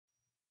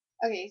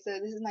Okay, so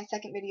this is my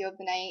second video of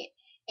the night,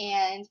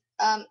 and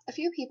a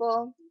few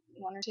people,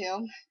 one or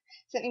two,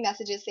 sent me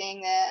messages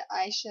saying that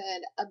I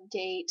should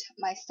update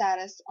my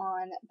status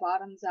on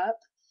Bottoms Up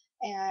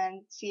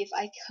and see if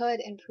I could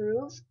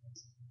improve.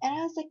 And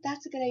I was like,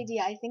 that's a good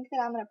idea. I think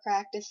that I'm gonna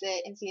practice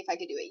it and see if I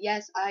could do it.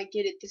 Yes, I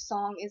get it. The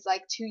song is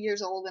like 2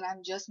 years old and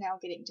I'm just now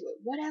getting to it.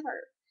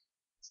 Whatever.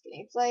 Just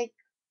kidding. It's like,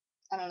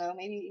 I don't know,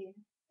 maybe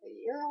a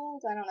year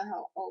old. I don't know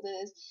how old it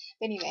is.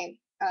 But anyway,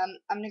 I'm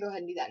gonna go ahead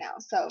and do that now.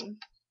 So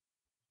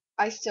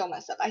I still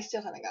mess up. I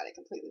still haven't got it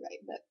completely right,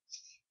 but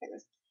here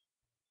goes.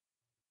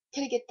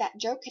 Could I get that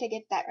joke? Could I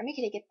get that Remy?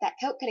 Could I get that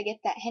Coke? Could I get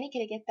that Henny?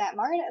 Could I get that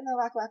Margaret and the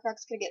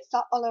Rocks? Could I get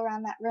salt all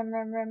around that rim,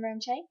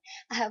 Che?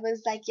 I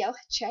was like, yo,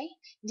 Che,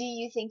 do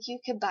you think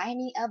you could buy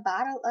me a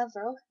bottle of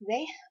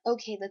rosé?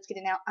 Okay, let's get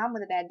it now. I'm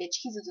with a bad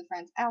bitch. He's with his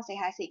friends. I don't say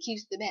hi, I say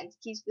keys to the bins.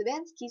 Keys to the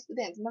bins, keys to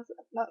the bins.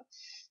 Well,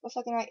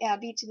 fucking right, yeah,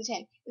 beat to the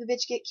 10. If a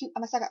bitch get cute,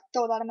 I'ma suck up,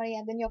 throw a lot of money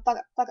at, then you'll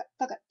fuck up,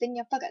 then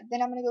you'll fuck up.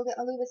 Then I'm gonna go get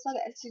a little bit slugger.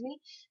 Excuse me?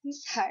 I'm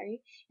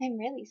sorry. I'm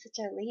really such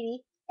a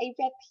lady. I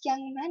rep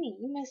Young Money,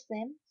 you know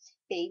Slim,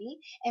 baby,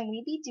 and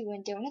we be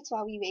doing donuts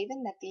while we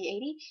waving that the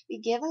 80. We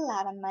give a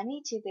lot of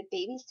money to the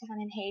babies down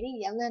in Haiti,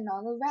 yelling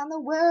all around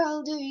the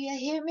world. Do you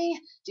hear me?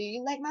 Do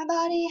you like my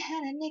body?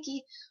 Hannah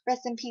Nikki.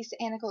 Rest in peace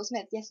to Anna Cole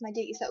Smith. Yes, my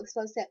dick is so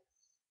explosive.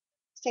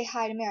 Say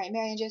hi to Mary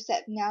and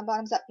Joseph. Now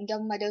bottoms up and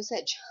double my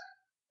dosage.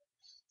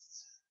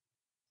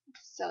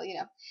 So,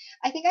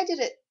 I think I did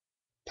it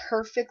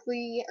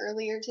perfectly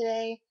earlier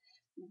today,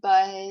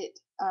 but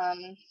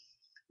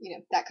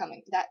that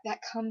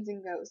comes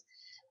and goes.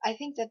 I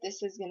think that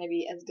this is gonna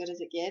be as good as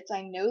it gets.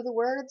 I know the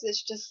words.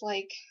 It's just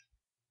like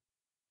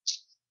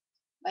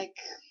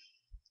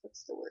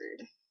what's the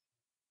word?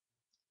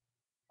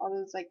 All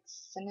those like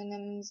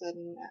synonyms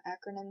and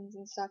acronyms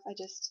and stuff.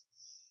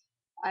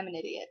 I'm an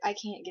idiot. I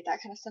can't get that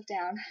kind of stuff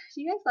down.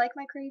 Do you guys like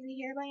my crazy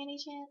hair by any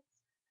chance?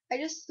 I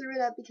just threw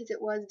it up because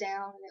it was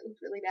down and it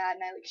looked really bad,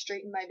 and I like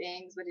straightened my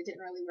bangs, but it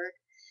didn't really work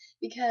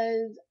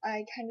because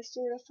I kind of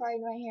sort of fried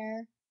my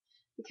hair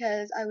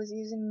because I was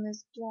using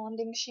this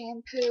blonding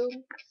shampoo.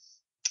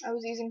 I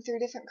was using three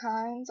different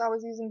kinds. I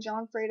was using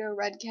John Fredo,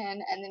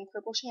 Redken, and then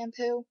purple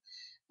shampoo,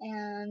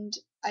 and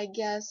I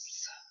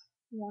guess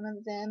one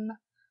of them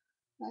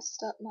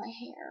messed up my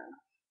hair.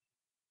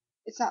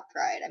 It's not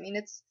fried. I mean,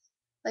 it's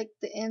like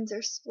the ends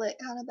are split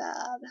kind of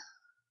bad,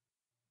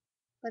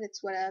 but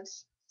it's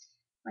whatevs.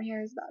 My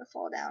hair is about to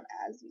fall down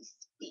as we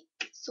speak.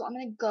 So I'm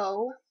gonna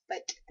go,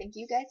 but thank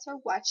you guys for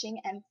watching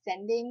and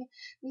sending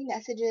me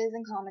messages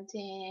and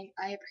commenting.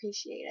 I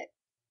appreciate it.